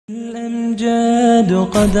البلاد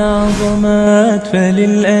قد عظمت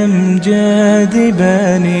فللأمجاد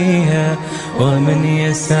بانيها ومن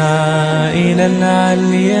يسعى إلى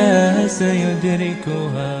العليا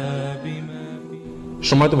سيدركها بما فيها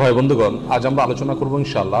সম্মানিত ভাই বন্ধুগণ, আজ আমরা আলোচনা করব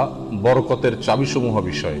ইনশাআল্লাহ বরকতের চাবিসমূহ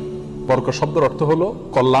বিষয়ে। বরকত শব্দের অর্থ হলো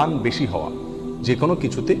কল্যাণ বেশি হওয়া, যে কোনো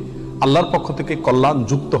কিছুতে আল্লাহর পক্ষ থেকে কল্যাণ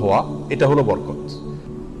যুক্ত হওয়া, এটা হলো বরকত।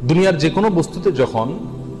 দুনিয়ার যে কোনো বস্তুতে যখন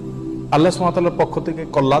আল্লাহ সুবহানাহু ওয়া তাআলার পক্ষ থেকে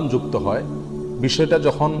কল্যাণ যুক্ত হয়, বিষয়টা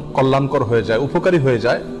যখন কল্যাণকর হয়ে যায়, উপকারী হয়ে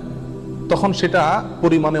যায়, তখন সেটা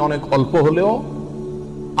পরিমাণে অনেক অল্প হলেও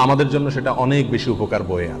আমাদের জন্য সেটা অনেক বেশি উপকার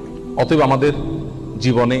বয়ে আনে। অতএব আমাদের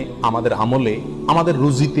জীবনে, আমাদের আমলে, আমাদের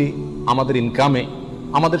রুজিতে, আমাদের ইনকামে,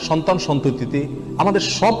 আমাদের সন্তান সন্ততিতে, আমাদের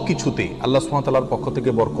সব কিছুতে আল্লাহ সুবহানাহু ওয়া তাআলার পক্ষ থেকে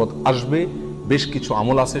বরকত আসবে। বেশ কিছু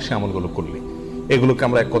আমল আছে, সে আমলগুলো করলে এগুলোকে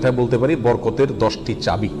আমরা এক কথায় বলতে পারি বরকতের 10টি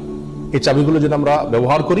চাবি। এই চাবিগুলো যদি আমরা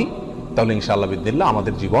ব্যবহার করি তাহলে ইনশাআল্লাহ বিদিল্লাহ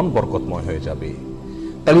আমাদের জীবন বরকতময় হয়ে যাবে।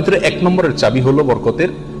 তার ভিতরে 1 নম্বরের চাবি হলো বরকতের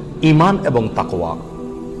ঈমান এবং তাকওয়া।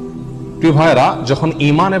 প্রিয় ভাইরা, যখন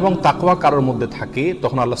ঈমান এবং তাকওয়া কারোর মধ্যে থাকে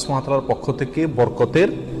তখন আল্লাহ সুবহানাহু ওয়া তাআলার পক্ষ থেকে বরকতের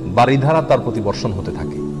বারিধারা তার প্রতি বর্ষণ হতে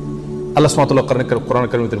থাকে। আল্লাহ সুবহানাহু ওয়া তাআলা কোরআন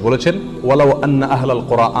কারীমে বলেছেন, ওয়ালাউ আন্না আহলাল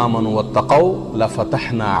কুরা আমানু ওয়াত্তাকাউ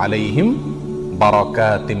লাফাতাহনা আলাইহিম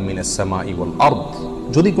বারাকাতিম মিনাস সামাই ওয়াল আরদ।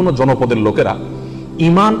 যদি কোনো জনপদের লোকেরা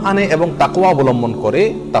ঈমান আনে এবং তাকওয়া অবলম্বন করে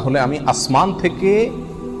তাহলে আমি আসমান থেকে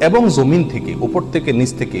এবং জমিন থেকে, উপর থেকে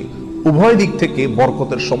নিচ থেকে, উভয় দিক থেকে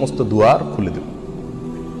বরকতের সমস্ত দুয়ার খুলে দেব।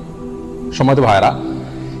 সম্মানিত ভাইরা,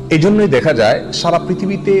 এই জন্যই দেখা যায় সারা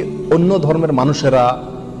পৃথিবীতে অন্য ধর্মের মানুষেরা,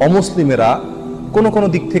 অমুসলিমেরা কোনো কোনো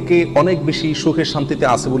দিক থেকে অনেক বেশি সুখে শান্তিতে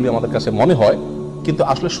আছে বলে আমাদের কাছে মনে হয়, কিন্তু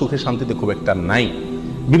আসলে সুখে শান্তিতে খুব একটা নাই।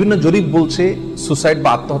 বিভিন্ন জরিপ বলছে সুসাইড বা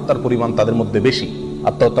আত্মহত্যার পরিমাণ তাদের মধ্যে বেশি।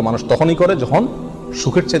 আত্মহত্যা মানুষ তখনই করে যখন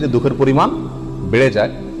সুখের চাইতে দুঃখের পরিমাণ বেড়ে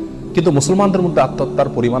যায়, কিন্তু মুসলমানদের মধ্যে আত্মহত্যার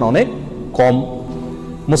পরিমাণ অনেক কম।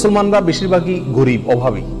 মুসলমানরা বেশিরভাগই গরিব,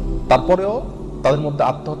 অভাবী, তারপরেও তাদের মধ্যে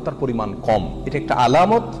আত্মহত্যার পরিমাণ কম। এটা একটা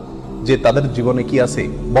আলামত যে তাদের জীবনে কি আছে,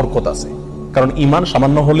 বরকত আছে, কারণ ঈমান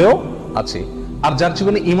সামান্য হলেও আছে। আর যার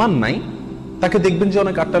জীবনে ঈমান নাই তাকে দেখবেন যে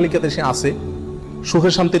অনেক আট্টালিকাতে সে আছে,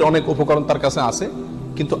 সুখে শান্তির অনেক উপকরণ তার কাছে আছে,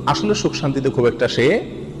 কিন্তু আসলে সুখ শান্তিতে খুব একটা সে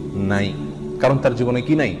নাই, কারণ তার জীবনে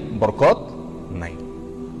কি নাই, বরকত নাই।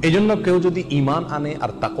 এই জন্য কেউ যদি ঈমান আনে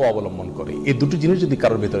আর তাকওয়া অবলম্বন করে, এই দুটি জিনিস যদি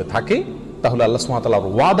কারোর ভিতরে থাকে, তাহলে আল্লাহ সুবহানাহু ওয়া তাআলার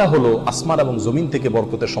ওয়াদা হলো আসমান এবং জমিন থেকে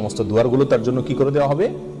বরকতের সমস্ত দুয়ারগুলো তার জন্য কি করে দেওয়া হবে,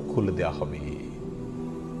 খুলে দেওয়া হবে।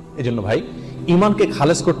 এই জন্য ভাই, ঈমানকে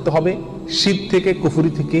খালেস করতে হবে শিরক থেকে,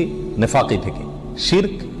 কুফরি থেকে, নেফাকি থেকে।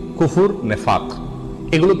 শিরক, কুফর, নেফাক,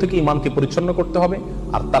 এগুলো থেকে ঈমানকে পরিচ্ছন্ন করতে হবে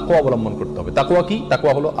আর তাকওয়া অবলম্বন করতে হবে। তাকওয়া কি?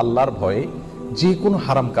 তাকওয়া হলো আল্লাহর ভয়ে যে কোনো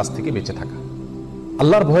হারাম কাজ থেকে বেঁচে থাকা।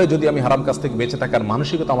 আল্লাহর ভয়ে যদি আমি হারাম কাজ থেকে বেঁচে থাকার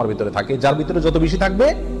মানসিকতা আমার ভিতরে থাকে, যার ভিতরে যত বেশি থাকবে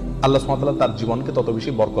আল্লাহ সুবহানাহু ওয়া তাআলা তার জীবনকে তত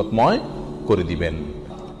বেশি বরকতময় করে দিবেন।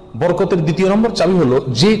 বরকতের 2 নম্বর চাবি হলো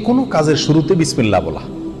যে কোনো কাজের শুরুতে বিসমিল্লাহ বলা।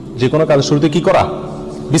 যে কোনো কাজের শুরুতে কি করা?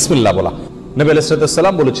 বিসমিল্লাহ বলা। নবী আলাইহিস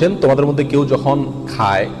সালাম বলেছেন, তোমাদের মধ্যে কেউ যখন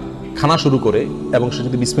খানা শুরু করে এবং সে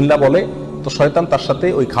যদি বিসমিল্লাহ বলে তো শয়তান তার সাথে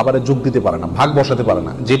ওই খাবারে যোগ দিতে পারে না, ভাগ বসাতে পারে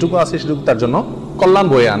না। যেটুকু আছে সেটুকু তার জন্য কল্যাণ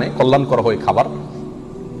বয়ে আনে, কল্যাণ করা হয় খাবার।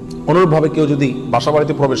 অনুরূপভাবে কেউ যদি বাসা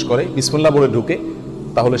বাড়িতে প্রবেশ করে বিসমিল্লাহ বলে ঢুকে,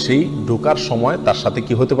 তাহলে সেই ঢোকার সময় তার সাথে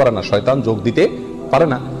কি হতে পারে না, শয়তান যোগ দিতে পারে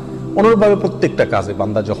না। অনুরূপভাবে প্রত্যেকটা কাজে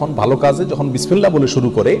বান্দা যখন ভালো কাজে যখন বিসমিল্লাহ বলে শুরু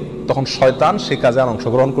করে তখন শয়তান সে কাজে আর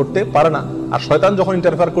অংশগ্রহণ করতে পারে না। আর শয়তান যখন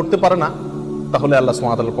ইন্টারফেয়ার করতে পারে না, তাহলে আল্লাহ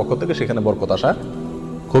সুবহানাহু ওয়া তাআলার পক্ষ থেকে সেখানে বরকত আসা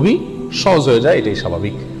খুবই সহজ হয়ে যায়, এটাই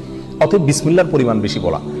স্বাভাবিক। অতএব বিসমিল্লাহর পরিমাণ বেশি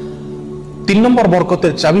বলা। 3 নম্বর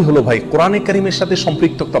বরকতের চাবি হলো ভাই কোরআনে কারীমের সাথে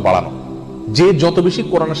সম্পৃক্ততা বাড়ানো। যে যত বেশি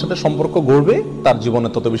কোরআনের সাথে সম্পর্ক গড়বে তার জীবনে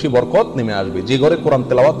তত বেশি বরকত নেমে আসবে। যে ঘরে কোরআন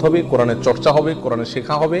তেলাওয়াত হবে, কোরআনের চর্চা হবে, কোরআনের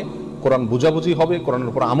শেখা হবে, কোরআন বুঝাবুঝি হবে, কোরআনের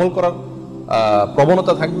উপর আমল করার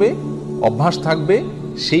প্রবণতা থাকবে, অভ্যাস থাকবে,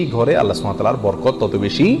 সেই ঘরে আল্লাহ সুবহানাহু ওয়া তাআলার বরকত তত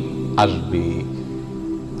বেশি আসবে।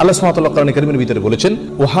 আল্লাহ সুবহানাহু ওয়া তাআলা কোরআনে কারীমের ভিতরে বলেছেন,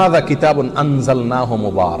 ওয়াহাদা কিতাবুন আনজালনাহু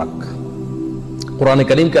মুবারাক। কোরআনে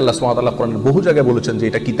কারীমকে আল্লাহ সুবহানাহু ওয়া তাআলা কোরআনের বহু জায়গায় বলেছেন যে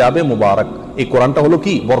এটা কিতাবে মুবারাক। এই কোরআনটা হলো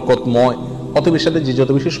কি? বরকতময়। অতএব এর সাথে যে যত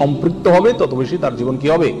বেশি সম্পৃক্ত হবে তত বেশি তার জীবন কি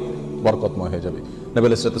হবে? বরকতময় হয়ে যাবে। নবী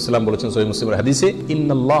আলাইহিস সালাম বলেছেন সহিহ মুসলিমের হাদিসে,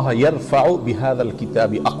 ইন্নাল্লাহা ইয়ারফাউ বিহাযাল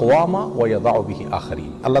কিতাবি আকওয়ামা ওয়া ইয়াদাউ বিহি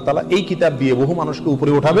আখারিন। আল্লাহ তাআলা এই কিতাব দিয়ে বহু মানুষকে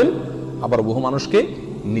উপরে উঠাবেন, আবার বহু মানুষকে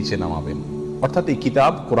নিচে নামাবেন। অর্থাৎ এই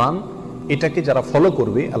কিতাব কোরআন, এটাকে যারা ফলো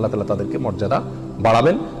করবে আল্লাহ তাআলা তাদেরকে মর্যাদা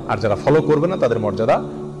বাড়াবেন, আর যারা ফলো করবে না তাদের মর্যাদা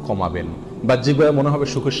কমাবেন। বাহ্যিকভাবে মনে হবে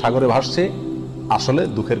সুখের সাগরে ভাসছে, আসলে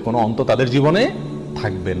দুঃখের কোনো অন্ত তাদের জীবনে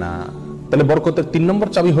থাকবে না। তাহলে বরকতের 3 নম্বর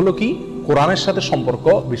চাবি হলো কি? কোরআনের সাথে সম্পর্ক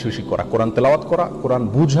বেশি বেশি করা, কোরআন তেলাওয়াত করা, কোরআন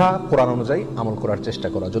বুঝা, কোরআন অনুযায়ী আমল করার চেষ্টা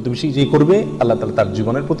করা। যত বেশি যে করবে আল্লাহ তাআলা তার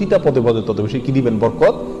জীবনের প্রতিটা পদে পদে তত বেশি কি দিবেন?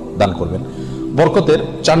 বরকত দান করবেন। বরকতের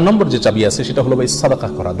 4 নম্বর যে চাবি আছে সেটা হলো ভাই সাদাকা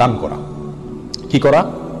করা, দান করা। কি করা?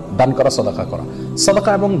 দান করা, সাদাকা করা।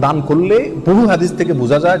 সাদাকা এবং দান করলে বহু হাদিস থেকে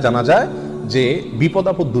বোঝা যায়, জানা যায় যে বিপদ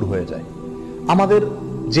আপদ দূর হয়ে যায়। আমাদের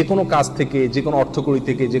যে কোনো কাজ থেকে, যে কোনো অর্থকড়ি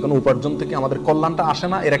থেকে, যে কোনো উপার্জন থেকে আমাদের কল্যাণটা আসে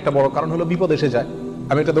না, এর একটা বড় কারণ হলো বিপদ এসে যায়।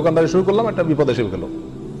 আমি একটা দোকানদারি শুরু করলাম, একটা বিপদ এসে গেল,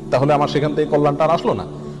 তাহলে আমার সেখান থেকে কল্যাণটা আর আসলো না।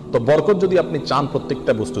 তো বরকত যদি আপনি চান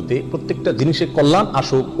প্রত্যেকটা বস্তুতে, প্রত্যেকটা জিনিসে কল্যাণ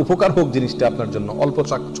আসুক, উপকার হোক জিনিসটা আপনার জন্য, অল্প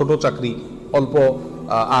ছোট চাকরি, অল্প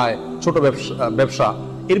আয়, ছোট ব্যবসা,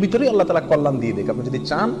 এর ভিতরেই আল্লাহ তাআলা কল্যাণ দিয়ে দেখ। আপনি যদি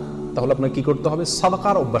চান তাহলে আপনাকে কি করতে হবে?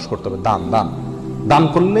 সাদাকার অভ্যাস করতে হবে। দান দান দান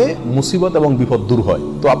করলে মুসিবত এবং বিপদ দূর হয়।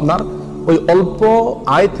 তো আপনার ওই অল্প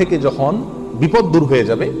আয় থেকে যখন বিপদ দূর হয়ে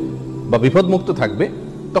যাবে বা বিপদ মুক্ত থাকবে,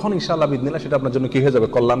 তখন ইনশাআল্লাহ বিদিনিল্লাহ সেটা আপনার জন্য কি হয়ে যাবে?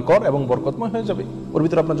 কল্যাণকর এবং বরকতময় হয়ে যাবে। ওর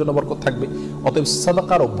ভিতরে আপনার জন্য বরকত থাকবে। অতএব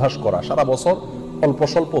সাদাকার অভ্যাস করা, সারা বছর অল্প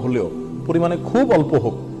স্বল্প হলেও, পরিমাণে খুব অল্প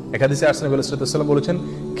হোক। এক হাদিসে নবী সাল্লাল্লাহু আলাইহি ওয়াসাল্লাম বলেছেন,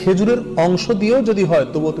 খেজুরের অংশ দিয়েও যদি হয়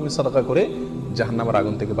তবুও তুমি সাদাকা করে জাহান্নামের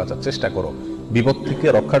আগুন থেকে বাঁচার চেষ্টা করো। বিপদ থেকে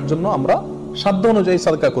রক্ষার জন্য আমরা সাধ্য অনুযায়ী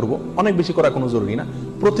সাদকা করব, অনেক বেশি করা কোনো জরুরি না।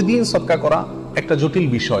 প্রতিদিন সাদকা করা একটা জটিল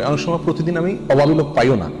বিষয়। অনেক সময় প্রতিদিন আমি অভাবী লোক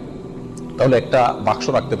পাইও না, তাহলে একটা বাক্স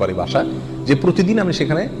রাখতে পারি বাসায়, যে প্রতিদিন আমি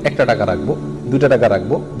সেখানে 1 টাকা রাখবো, 2 টাকা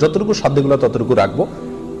রাখবো, যতটুকু সাধ্যগুলো ততটুকু রাখবো,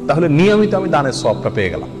 তাহলে নিয়মিত আমি দানের সওয়াবটা পেয়ে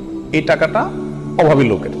গেলাম। এই টাকাটা অভাবী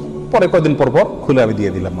লোকের, পরে কয়েকদিন পর পর খুলে আমি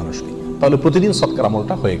দিয়ে দিলাম মানুষকে, তাহলে প্রতিদিন সদকার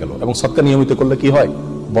আমলটা হয়ে গেল। এবং সদকা নিয়মিত করলে কি হয়?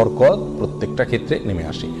 বরকত প্রত্যেকটা ক্ষেত্রে নেমে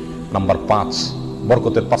আসে। নাম্বার 5,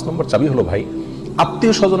 বরকতের 5 নম্বর চাবি হলো ভাই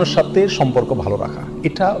আত্মীয় স্বজনের সাথে সম্পর্ক ভালো রাখা।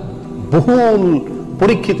 এটা বহুল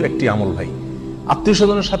পরীক্ষিত একটি আমল ভাই। আত্মীয়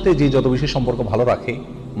স্বজনের সাথে যে যত বেশি সম্পর্ক ভালো রাখে,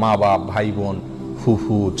 মা বাপ, ভাই বোন,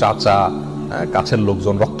 ফুফু, চাচা, কাছের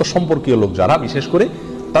লোকজন, রক্ত সম্পর্কীয় লোক যারা, বিশেষ করে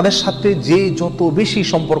তাদের সাথে যে যত বেশি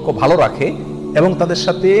সম্পর্ক ভালো রাখে এবং তাদের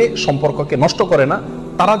সাথে সম্পর্ককে নষ্ট করে না,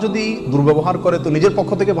 তারা যদি দুর্ব্যবহার করে তো নিজের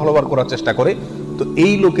পক্ষ থেকে ভালো ব্যবহার করার চেষ্টা করে, তো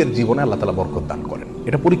এই লোকের জীবনে আল্লাহ তাআলা বরকত দান করেন।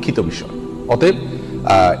 এটা পরীক্ষিত বিষয়। অতএব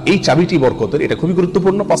এই চাবিটি বরকতের, এটা খুবই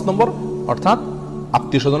গুরুত্বপূর্ণ। 5 নম্বর, অর্থাৎ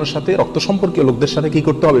আত্মীয় স্বজনের সাথে, রক্ত সম্পর্কীয় লোকদের সাথে কি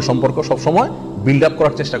করতে হবে? সম্পর্ক সবসময় বিল্ড আপ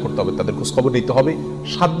করার চেষ্টা করতে হবে, তাদের খোঁজখবর নিতে হবে,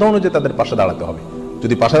 সাধ্য অনুযায়ী তাদের পাশে দাঁড়াতে হবে।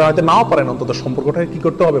 যদি পাশে দাঁড়াতে নাও পারেন, অন্তত সম্পর্কটাকে কি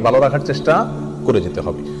করতে হবে? ভালো রাখার চেষ্টা করে যেতে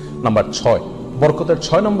হবে। নাম্বার 6, বরকতের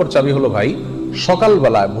 6 নম্বর চাবি হলো ভাই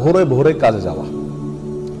সকালবেলায় ভোরে ভোরে কাজে যাওয়া।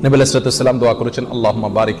 নবী আলাইহিস সালাম দোয়া করেছেন, আল্লাহুম্মা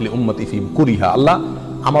বারিক লি উম্মতি ফি বুকুরিহা, আল্লাহ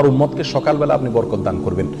আমার উম্মতকে সকালবেলা আপনি বরকত দান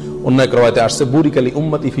করবেন। অন্য এক riwayate আসছে বুরিকা লি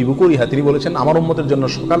উম্মতি ফি বুকুরিহা, তিনি বলেছেন আমার উম্মতের জন্য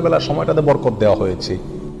সকালবেলার সময়টাতে বরকত দেওয়া হয়েছে।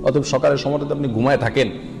 অতএব সকালের সময়টাতে আপনি ঘুমায় থাকেন,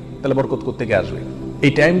 তাহলে বরকত কোত্থেকে আসবে?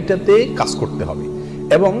 এই টাইমটাতে কাজ করতে হবে।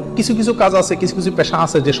 এবং কিছু কিছু কাজ আছে, কিছু কিছু পেশা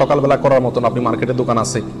আছে যে সকালবেলা করার মতন, আপনি মার্কেটে দোকান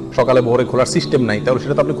আছে, সকালে ভোরে খোলার সিস্টেম নাই, তাহলে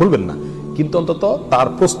সেটা তো আপনি খুলবেন না। কিন্তু অন্তত তার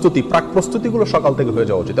প্রস্তুতি, প্রাক প্রস্তুতিগুলো সকাল থেকে হয়ে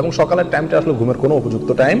যাওয়া উচিত। এবং সকালের টাইমটা আসলে ঘুমের কোনো উপযুক্ত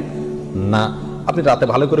টাইম না। আপনি রাতে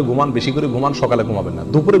ভালো করে ঘুমান, বেশি করে ঘুমান, সকালে ঘুমাবেন না,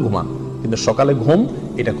 দুপুরে ঘুমান, কিন্তু সকালে ঘুম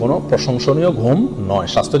এটা কোনো প্রশংসনীয় ঘুম নয়,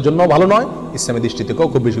 স্বাস্থ্যের জন্য ভালো নয়, ইসলামী দৃষ্টি থেকেও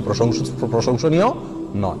খুব বেশি প্রশংসনীয়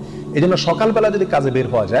নয়। এই জন্য সকালবেলা যদি কাজে বের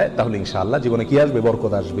হওয়া যায়, তাহলে ইনশাআল্লাহ জীবনে কি আসবে?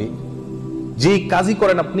 বরকত আসবে। যে কাজই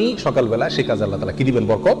করেন আপনি সকালবেলা, সেই কাজে আল্লাহ তাআলা কি দিবেন?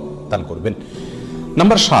 বরকত দান করবেন।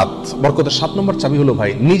 নাম্বার 7, বরকতের 7 নম্বর চাবি হলো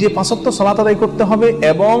ভাই নিজে 5 ওয়াক্ত সালাত আদায় করতে হবে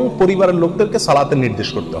এবং পরিবারের লোকদেরকে সালাতের নির্দেশ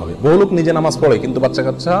করতে হবে। বহু লোক নিজে নামাজ পড়ে, কিন্তু বাচ্চা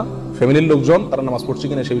কাচ্চা, ফ্যামিলির লোকজন তারা নামাজ পড়ছে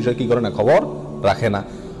কিনা সে বিষয়ে কি করে না? খবর রাখে না।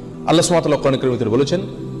 আল্লাহ সুবহানাহু ওয়া তাআলা কোরআন কারীমের ভিতরে বলেছেন,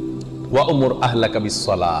 ওয়া উমুর আহলাকা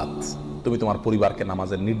বিস-সালাত, তুমি তোমার পরিবারকে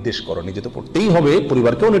নামাজের নির্দেশ করো। নিজে তো পড়তেই হবে,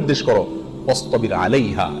 পরিবারকেও নির্দেশ করো। ওয়াসতাবির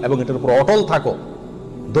আলাইহা, এবং এটার উপর অটল থাকো,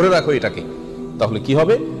 ধরে রাখো এটাকে। তাহলে কি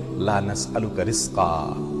হবে? লা নাসআলুকা রিজকা,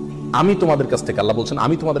 আমি তোমাদের কাছ থেকে, আল্লাহ বলছেন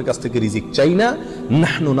আমি তোমাদের কাছ থেকে রিজিক চাই না।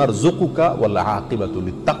 নাহনু নারযুকুকা ওয়াল আকিবাতু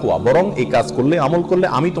লিত-তাকওয়া, বরং এই কাজ করলে, আমল করলে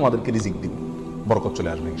আমি তোমাদেরকে রিজিক দিব, বরকত চলে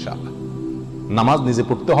আসবে ইনশাআল্লাহ। নামাজ নিজে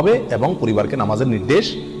পড়তে হবে এবং পরিবারকে নামাজের নির্দেশ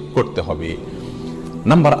করতে হবে।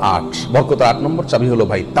 নাম্বার 8, বরকত 8 নম্বর চাবি হলো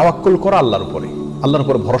ভাই তাওয়াক্কুল করা আল্লাহর উপরে, আল্লাহর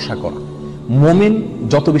উপরে ভরসা করা। মুমিন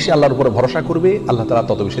যত বেশি আল্লাহর উপরে ভরসা করবে, আল্লাহ তাআলা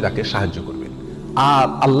তত বেশি তাকে সাহায্য করবেন। আর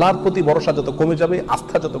আল্লাহর প্রতি ভরসা যত কমে যাবে,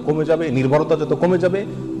 আস্থা যত কমে যাবে, নির্ভরতা যত কমে যাবে,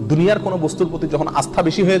 দুনিয়ার কোনো বস্তুর প্রতি যখন আস্থা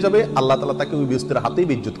বেশি হয়ে যাবে, আল্লাহ তাআলা তাকে ওই বস্তুর হাতেই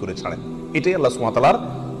বেইজ্জত করে ছাড়েন। এটাই আল্লাহ সুবহানাহু ওয়া তাআলার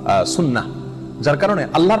সুন্নাহ। যার কারণে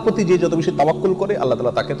আল্লাহর প্রতি যে যত বেশি তাওয়াক্কুল করে, আল্লাহ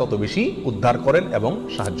তাআলা তাকে তত বেশি উদ্ধার করেন এবং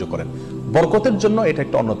সাহায্য করেন। বরকতের জন্য এটা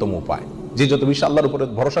একটা অন্যতম উপায়। যে যত বেশি আল্লাহর উপরে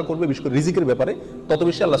ভরসা করবে, বিশেষ করে রিজিকের ব্যাপারে, তত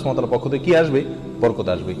বেশি আল্লাহ সুবহানাহু ওয়া তাআলার পক্ষ থেকে কি আসবে? বরকত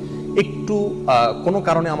আসবে। একটু কোনো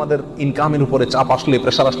কারণে আমাদের ইনকামের উপরে চাপ আসলে,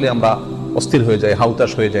 প্রেশার আসলে আমরা অস্থির হয়ে যাই,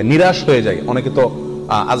 হাউতাশ হয়ে যাই, নিরাশ হয়ে যাই, অনেকে তো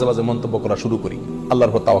আজেবাজে মন্তব্য করা শুরু করি,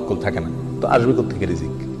 আল্লাহর উপর তাওয়াক্কুল থাকে না। তো আসবে কোথা থেকে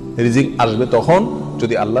রিজিক? রিজিক আসবে তখন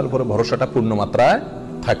যদি আল্লাহর উপরে ভরসাটা পূর্ণ মাত্রায়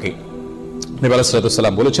থাকে। নবী আলাইহিস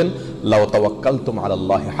সালাম বলেছেন, লাউ তাওয়াক্কালতুম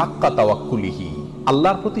আলাল্লাহি হাক্কা তাওয়াক্কুলিহি,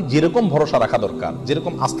 আল্লাহর প্রতি যেরকম ভরসা রাখা দরকার,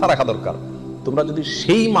 যেরকম আস্থা রাখা দরকার, তোমরা যদি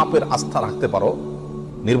সেই মাপের আস্থা রাখতে পারো,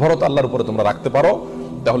 নির্ভরতা আল্লাহর উপরে তোমরা রাখতে পারো,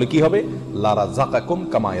 তাহলে কি হবে? লা রাযাকাকুম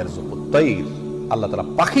কামা ইয়ারযুকুত তাইর, আল্লাহ তাআলা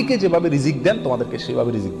পাখিকে যেভাবে রিজিক দেন তোমাদেরকে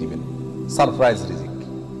সেভাবে রিজিক দিবেন। সারপ্রাইজ রিজিক,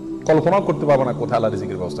 কল্পনাও করতে পারবে না কোথায় আল্লাহ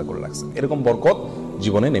রিজিকের ব্যবস্থা করে রাখছেন। এরকম বরকত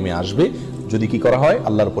জীবনে নেমে আসবে যদি কি করা হয়?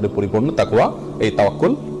 আল্লাহর উপরে পরিপূর্ণ তাকওয়া, এই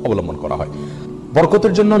তাওয়াক্কুল অবলম্বন করা হয়।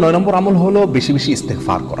 বরকতের জন্য 9 নম্বর আমল হলো বেশি বেশি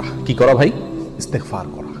ইস্তেগফার করা। কি করা ভাই? ইস্তেগফার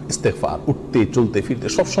করা। ইস্তেগফার, উঠতে চলতে ফিরতে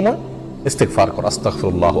সব সময় ইস্তেগফার করা।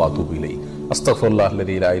 আস্তাগফিরুল্লাহ ওয়া আতুবু ইলাইহি,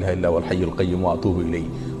 আস্তাগফিরুল্লাহাল্লাযী লা ইলাহা ইল্লা হুয়াল হাইয়ুল কাইয়্যুম ওয়া আতুবু ইলাইহি।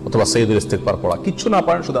 অথবা সাইয়্যিদুল ইস্তেগফার পড়া, কিচ্ছু না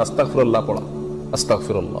পারেন শুধু আস্তাগফিরুল্লাহ পড়া,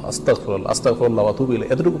 আস্তাগফিরুল্লাহ আস্তাগফিরুল্লাহ আস্তাগফিরুল্লাহ ওয়া আতুবু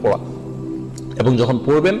ইলাইহি, এতটুকু পড়া। এবং যখন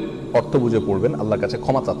পড়বেন অর্থ বুঝে পড়বেন, আল্লাহর কাছে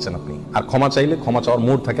ক্ষমা চাচ্ছেন আপনি। আর ক্ষমা চাইলে ক্ষমা চাওয়ার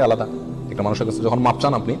মোড থাকে আলাদা। একটা মানুষের কাছে যখন মাপ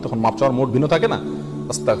চান আপনি, তখন মাপ চাওয়ার মোড ভিন্ন থাকে না?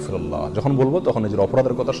 আস্তাগফিরুল্লাহ যখন বলবো তখন নিজের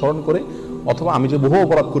অপরাধের কথা স্মরণ করে, অথবা আমি যে বহু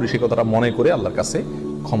অপরাধ করি সেই কথাটা মনে করে আল্লাহর কাছে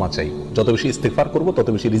ক্ষমা চাইব। যত বেশি ইস্তেগফার করব তত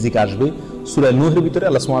বেশি রিজিক আসবে। সূরা নূহের ভিতরে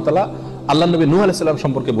আল্লাহ সুবহানাহু ওয়া তাআলা আল্লাহর নবী নূহ আলাইহিস সালাম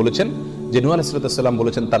সম্পর্কে বলেছেন যে নূহ আলাইহিস সালাম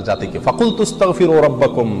বলেছেন তার জাতিকে, ফাকুলতু আস্তাগফিরু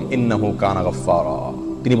রাব্বাকুম ইন্নাহু কানা গাফফারা।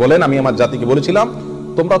 তিনি বলেন, আমি আমার জাতিকে বলেছিলাম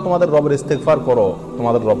তোমরা তোমাদের রবের ইস্তেগফার করো,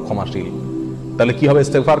 তোমাদের রব ক্ষমাশীল। তাহলে কি হবে?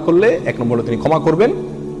 ইস্তেগফার করলে 1 নম্বরে তিনি ক্ষমা করবেন,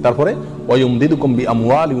 তারপরে ওয়ায়ুমদিদুকুম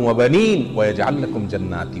বিআমওয়ালিন ওয়া বানিন ওয়া ইয়াজআল লাকুম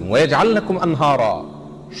জান্নাতিন ওয়া ইয়াজআল লাকুম আনহারা।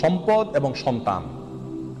 সম্পদ এবং সন্তান,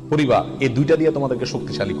 পরিবার, এই দুইটা দিয়ে তোমাদেরকে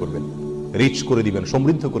শক্তিশালী করবেন, রিচ করে দিবেন,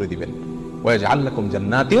 সমৃদ্ধ করে দিবেন। ওয়া ইয়াজআল লাকুম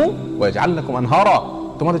জান্নাতিন ওয়া ইয়াজআল লাকুম আনহারা,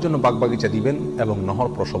 তোমাদের জন্য বাগবাগিচা দিবেন এবং নহর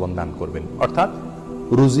প্রশোভন দান করবেন, অর্থাৎ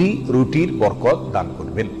রুজি রুটির বরকত দান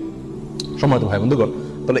করবেন। সম্মানিত ভাই বন্ধুগণ,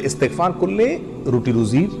 তাহলে ইস্তেগফার করলে রুটি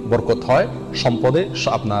রুজির বরকত হয়, সম্পদে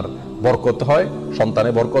আপনার বরকত হয়, সন্তানে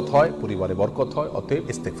বরকত হয়, পরিবারে বরকত হয়। অতএব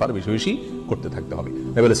ইস্তেগফার বেশি বেশি করতে থাকতে হবে।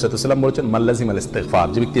 নবী আলাইহিস সালাম বলেছেন, মাল্লাজিমাল ইস্তেগফার,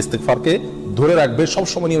 যে ব্যক্তি ইস্তেগফারকে ধরে রাখবে, সব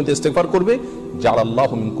সময় নিয়মিত ইস্তেগফার করবে,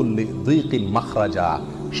 জাআলাল্লাহু মিন কুল্লি যিকিন মাখরাজা,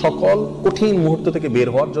 সকল কঠিন মুহূর্ত থেকে বের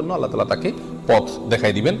হওয়ার জন্য আল্লাহ তাআলা তাকে পথ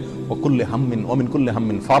দেখাই দিবেন। ও কুল্লি হাম্মিন ওয়া মিন কুল্লি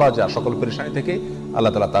হাম্মিন ফারাজা, সকল পেরেশানি থেকে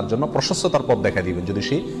আল্লাহ তাআলা তার জন্য প্রশস্ততার পথ দেখাই দিবেন যদি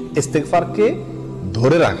সে ইস্তেগফারকে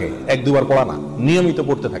ধরে রাখে। 1-2 বার পড়া না, নিয়মিত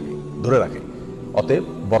পড়তে থাকে, ধরে রাখে। অতএব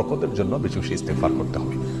বরকতের জন্য বেশি বেশি ইস্তেগফার করতে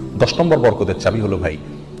হবে। 10 নম্বর বরকতের চাবি হলো ভাই,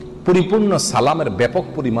 পরিপূর্ণ সালামের ব্যাপক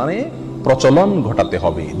পরিমাণে প্রচলন ঘটাতে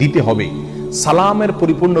হবে, দিতে হবে। সালামের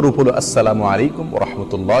পরিপূর্ণ রূপ হলো আসসালামু আলাইকুম ওয়া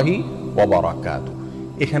রাহমাতুল্লাহি ওয়া বারাকাতুহু।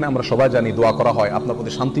 এখানে আমরা সবাই জানি দোয়া করা হয়, আপনার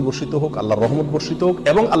প্রতি শান্তি বর্ষিত হোক, আল্লাহর রহমত বর্ষিত হোক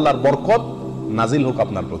এবং আল্লাহর বরকত নাজিল হোক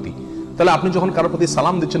আপনার প্রতি। তাহলে আপনি যখন কারোর প্রতি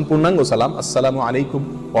সালাম দিচ্ছেন, পূর্ণাঙ্গ সালাম, আসসালামু আলাইকুম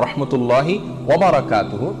ওয়া রাহমাতুল্লাহি ওয়া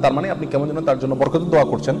বারাকাতুহু, তার মানে আপনি কেমন যেন তার জন্য বরকতের দোয়া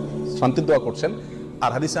করছেন, শান্তির দোয়া করছেন।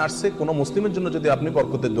 আর হাদিসে আসছে, কোন মুসলিমের জন্য যদি আপনি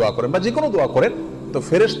বরকতের দোয়া করেন বা যে কোনো দোয়া করেন, তো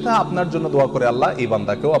ফেরেশতা আপনার জন্য দোয়া করে আল্লাহ এই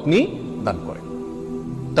বান্দাকেও আপনি দান করেন।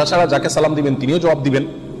 তাছাড়া যাকে সালাম দিবেন তিনিও জবাব দিবেন।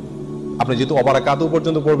 আপনি যেহেতু ওয়াবারাকাতুহু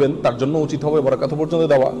পর্যন্ত পড়বেন, তার জন্য উচিত হবে ওয়াবারাকাতুহু পর্যন্ত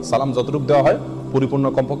দেওয়া। সালাম যতটুকু দেওয়া হয় পরিপূর্ণ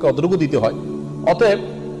কমপক্ষে অতটুকু দিতে হয়। অতএব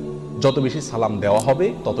যত বেশি সালাম দেওয়া হবে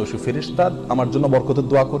তত বেশি ফেরেশতা আমার জন্য বরকতের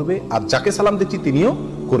দোয়া করবে, আর যাকে সালাম দিচ্ছি তিনিও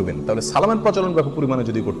করবেন। তাহলে সালামের প্রচলন ব্যাপক পরিমাণে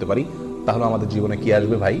যদি করতে পারি, তাহলে আমাদের জীবনে কি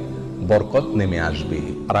আসবে ভাই? বরকত নেমে আসবে।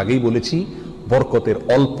 আর আগেই বলেছি, বরকতের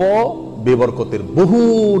অল্প বেবরকতের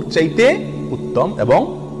বহুর চাইতে উত্তম এবং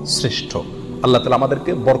শ্রেষ্ঠ। আল্লাহ তাআলা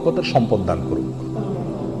আমাদেরকে বরকতের সম্পদ দান করুক।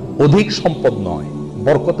 অধিক সম্পদ নয়,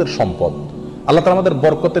 বরকতের সম্পদ। আল্লাহ তাআলা আমাদের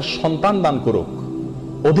বরকতের সন্তান দান করুক।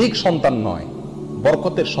 অধিক সন্তান নয়,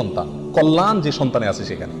 বরকতের সন্তান। কল্যাণ যে সন্তানে আছে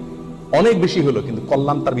সেখানে অনেক বেশি হলো, কিন্তু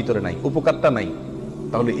কল্যাণ তার ভিতরে নাই, উপকারটা নাই,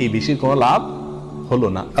 তাহলে এই বেশির কোনো লাভ হলো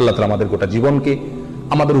না। আল্লাহ তাআলা আমাদের গোটা জীবনকে,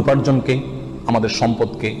 আমাদের উপার্জনকে, আমাদের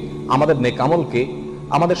সম্পদকে, আমাদের নেক আমলকে,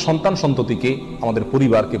 আমাদের সন্তান সন্ততিকে, আমাদের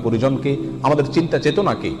পরিবারকে, পরিজনকে, আমাদের চিন্তা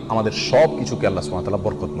চেতনাকে, আমাদের সব কিছুকে আল্লাহ সুবহানাহু ওয়া তাআলা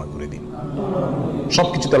বরকতময় করে দিন।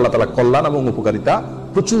 সবকিছুতে আল্লাহ তাআলা কল্যাণ এবং উপকারিতা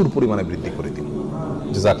প্রচুর পরিমাণে বৃদ্ধি করে দিন।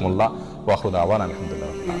 জাযাকুমুল্লাহ ওয়া আখিরু দাওয়ানা আলহামদুলিল্লাহ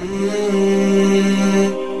রাব্বিল আলামিন।